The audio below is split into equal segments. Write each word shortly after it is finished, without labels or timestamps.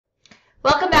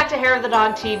Welcome back to Hair of the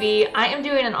Dog TV. I am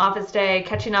doing an office day,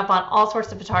 catching up on all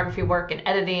sorts of photography work and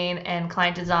editing and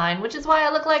client design, which is why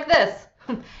I look like this.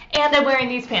 And I'm wearing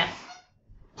these pants.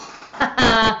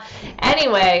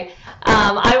 Anyway,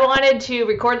 I wanted to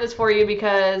record this for you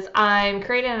because I'm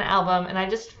creating an album and I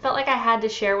just felt like I had to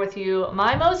share with you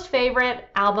my most favorite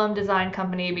album design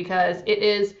company because it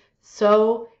is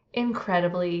so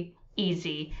incredibly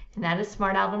easy, and that is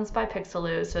SmartAlbums by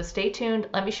Pixellu. So stay tuned.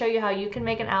 Let me show you how you can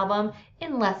make an album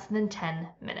in less than 10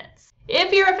 minutes.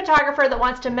 If you're a photographer that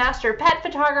wants to master pet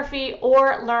photography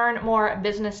or learn more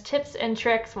business tips and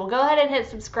tricks, well, go ahead and hit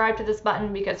subscribe to this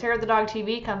button because Hair of the Dog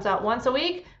TV comes out once a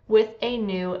week with a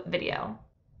new video.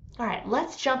 All right,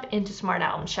 let's jump into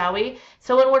SmartAlbums, shall we?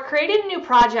 So when we're creating a new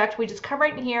project, we just come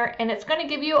right in here and it's going to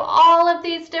give you all of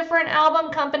these different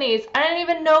album companies. I didn't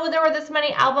even know there were this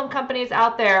many album companies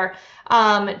out there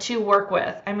to work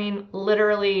with. I mean,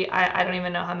 literally, I don't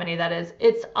even know how many that is.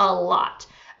 It's a lot.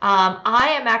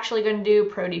 I am actually going to do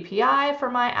Pro DPI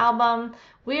for my album.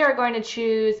 We are going to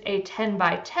choose a 10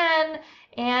 by 10,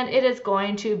 and it is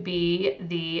going to be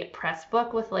the press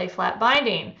book with lay flat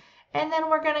binding. And then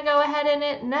we're going to go ahead and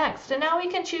hit next. And now we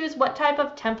can choose what type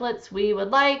of templates we would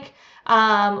like,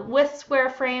 with square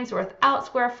frames or without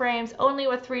square frames, only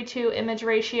with 3:2 image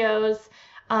ratios.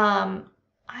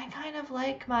 I kind of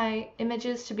like my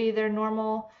images to be their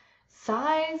normal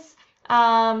size,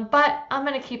 but I'm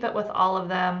going to keep it with all of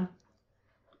them.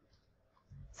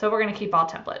 So we're going to keep all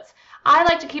templates. I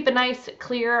like to keep a nice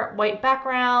clear white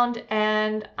background,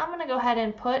 and I'm going to go ahead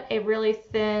and put a really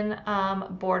thin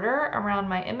border around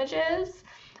my images,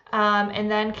 and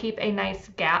then keep a nice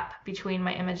gap between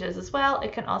my images as well.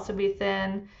 It can also be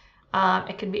thin,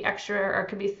 it can be extra, or it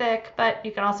can be thick, but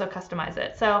you can also customize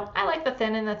it. So I like the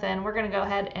thin and the thin. We're going to go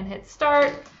ahead and hit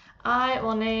start. I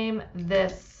will name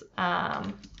this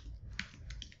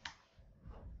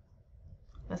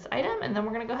this item, and then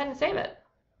we're going to go ahead and save it.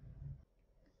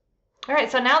 All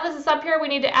right, so now this is up here. We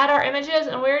need to add our images,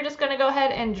 and we're just going to go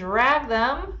ahead and drag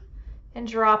them and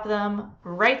drop them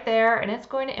right there, and it's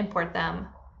going to import them.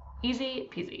 Easy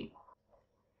peasy.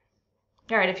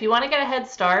 All right, if you want to get a head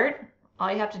start,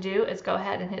 all you have to do is go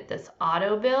ahead and hit this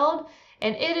auto build,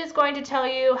 and it is going to tell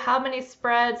you how many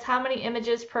spreads, how many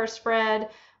images per spread.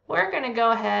 We're going to go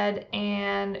ahead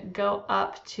and go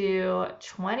up to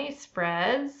 20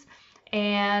 spreads,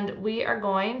 and we are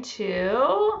going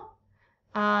to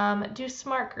do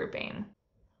smart grouping.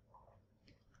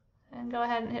 And go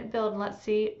ahead and hit build, and let's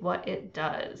see what it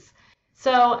does.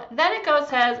 So then it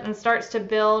goes ahead and starts to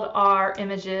build our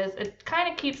images. It kind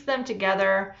of keeps them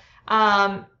together.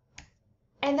 And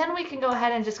then we can go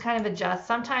ahead and just kind of adjust.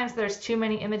 Sometimes there's too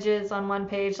many images on one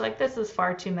page, like this is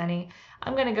far too many.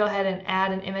 I'm going to go ahead and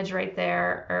add an image right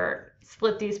there, or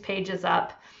split these pages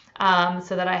up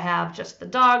so that I have just the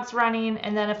dogs running.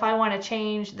 And then if I want to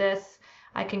change this,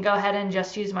 I can go ahead and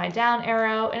just use my down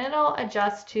arrow, and it'll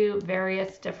adjust to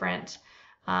various different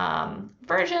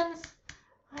versions.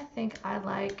 I think I don't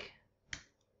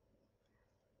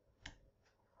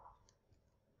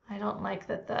like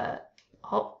that the,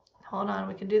 hold on,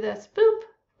 we can do this, boop,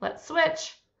 let's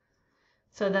switch.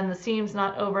 So then the seam's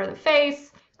not over the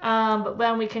face, but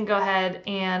then we can go ahead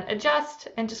and adjust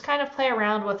and just kind of play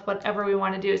around with whatever we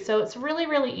want to do. So it's really,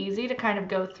 really easy to kind of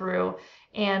go through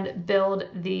and build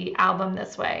the album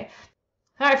this way.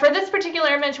 All right, for this particular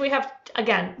image, we have,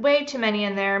 again, way too many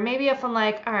in there. Maybe if I'm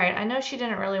like, all right, I know she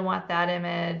didn't really want that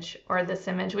image or this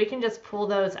image, we can just pull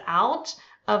those out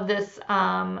of this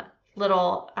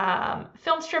little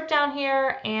film strip down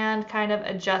here and kind of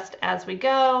adjust as we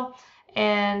go,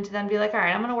 and then be like, all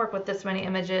right, I'm going to work with this many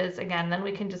images. Again, then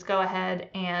we can just go ahead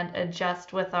and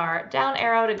adjust with our down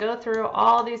arrow to go through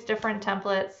all these different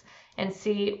templates and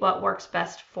see what works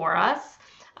best for us.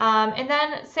 And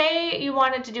then say you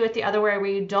wanted to do it the other way, where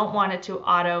you don't want it to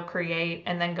auto create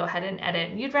and then go ahead and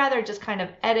edit. You'd rather just kind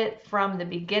of edit from the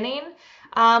beginning.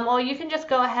 Well, you can just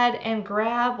go ahead and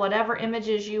grab whatever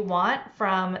images you want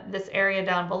from this area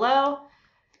down below,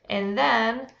 and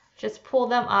then just pull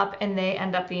them up, and they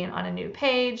end up being on a new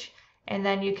page. And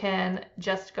then you can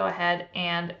just go ahead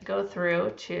and go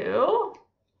through to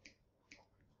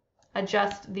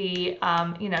adjust the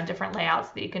different layouts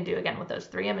that you can do, again, with those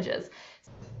 3 images.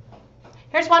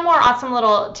 Here's one more awesome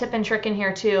little tip and trick in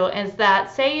here too, is that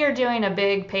say you're doing a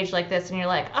big page like this and you're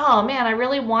like, oh man, I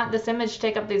really want this image to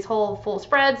take up these whole full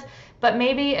spreads, but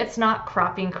maybe it's not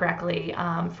cropping correctly.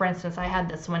 For instance, I had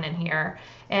this one in here,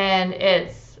 and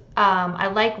it's I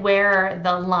like where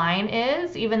the line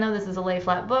is. Even though this is a lay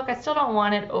flat book, I still don't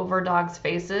want it over dogs'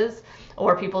 faces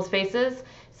or people's faces.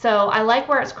 So I like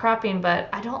where it's cropping, but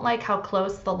I don't like how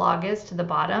close the log is to the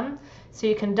bottom. So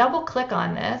you can double click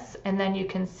on this, and then you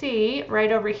can see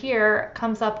right over here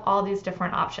comes up all these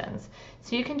different options.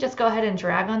 So you can just go ahead and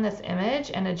drag on this image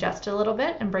and adjust it a little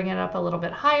bit and bring it up a little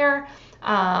bit higher.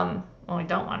 Well, we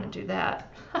don't want to do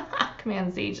that.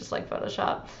 Command Z, just like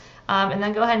Photoshop. And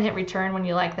then go ahead and hit return when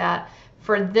you like that.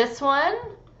 For this one,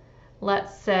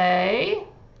 let's say,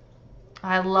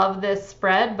 I love this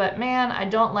spread, but man, I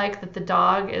don't like that the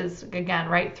dog is, again,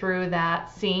 right through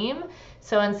that seam.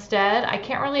 So instead, I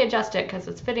can't really adjust it because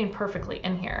it's fitting perfectly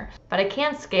in here. But I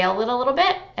can scale it a little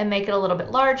bit and make it a little bit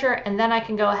larger, and then I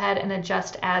can go ahead and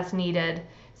adjust as needed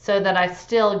so that I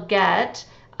still get,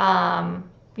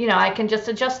 you know, I can just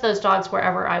adjust those dogs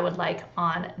wherever I would like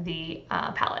on the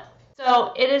palette.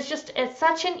 So it's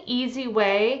such an easy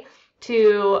way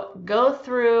to go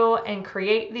through and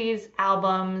create these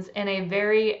albums in a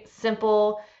very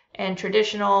simple and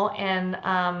traditional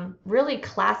and really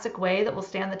classic way that will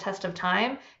stand the test of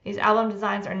time. These album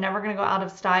designs are never going to go out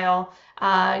of style.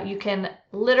 You can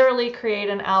literally create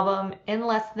an album in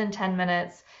less than 10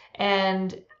 minutes,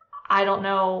 and I don't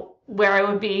know where I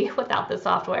would be without this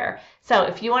software. So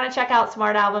if you want to check out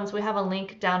SmartAlbums, we have a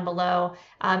link down below.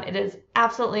 It is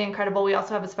absolutely incredible. We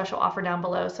also have a special offer down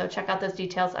below, so check out those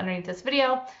details underneath this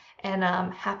video, and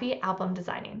happy album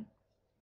designing.